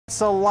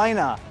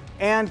Celina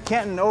and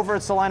Kenton over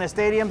at Celina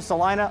Stadium.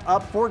 Celina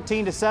up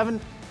 14-7,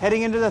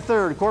 heading into the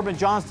third. Corbin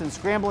Johnston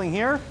scrambling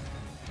here,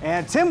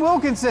 and Tim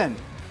Wilkinson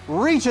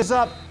reaches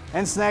up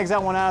and snags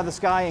that one out of the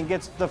sky and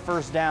gets the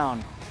first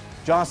down.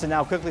 Johnston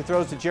now quickly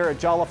throws to Jarrett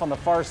Jolliffe on the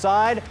far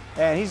side,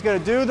 and he's going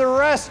to do the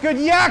rest. Good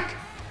yak!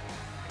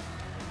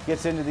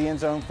 Gets into the end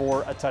zone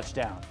for a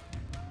touchdown.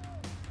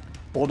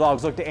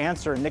 Bulldogs look to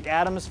answer, and Nick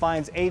Adams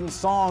finds Aiden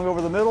Song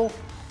over the middle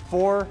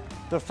for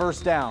the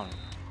first down.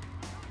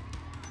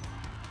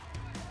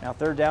 Now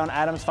third down,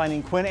 Adams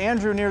finding Quinn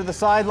Andrew near the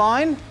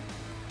sideline,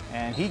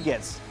 and he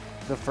gets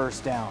the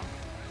first down.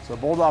 So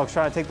Bulldogs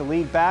trying to take the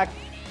lead back.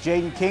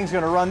 Jaden King's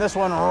going to run this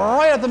one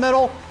right up the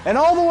middle and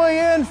all the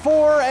way in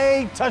for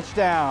a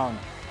touchdown.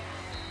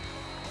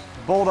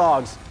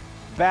 Bulldogs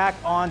back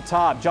on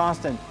top.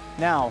 Johnston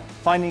now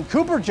finding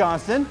Cooper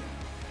Johnston,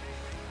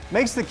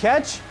 makes the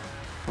catch,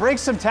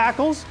 breaks some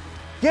tackles,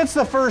 gets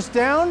the first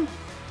down,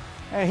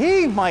 and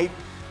he might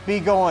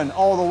be going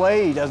all the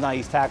way. He does not.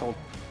 He's tackled.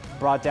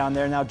 Brought down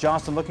there. Now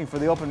Johnston looking for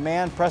the open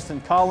man. Preston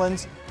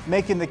Collins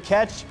making the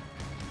catch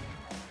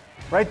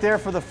right there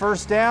for the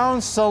first down.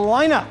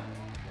 Celina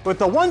with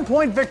the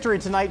 1-point victory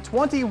tonight,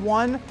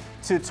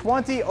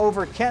 21-20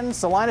 over Kenton.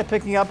 Celina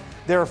picking up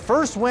their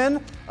first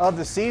win of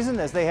the season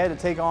as they had to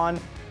take on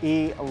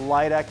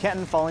Elida.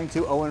 Kenton falling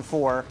to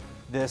 0-4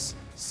 this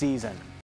season.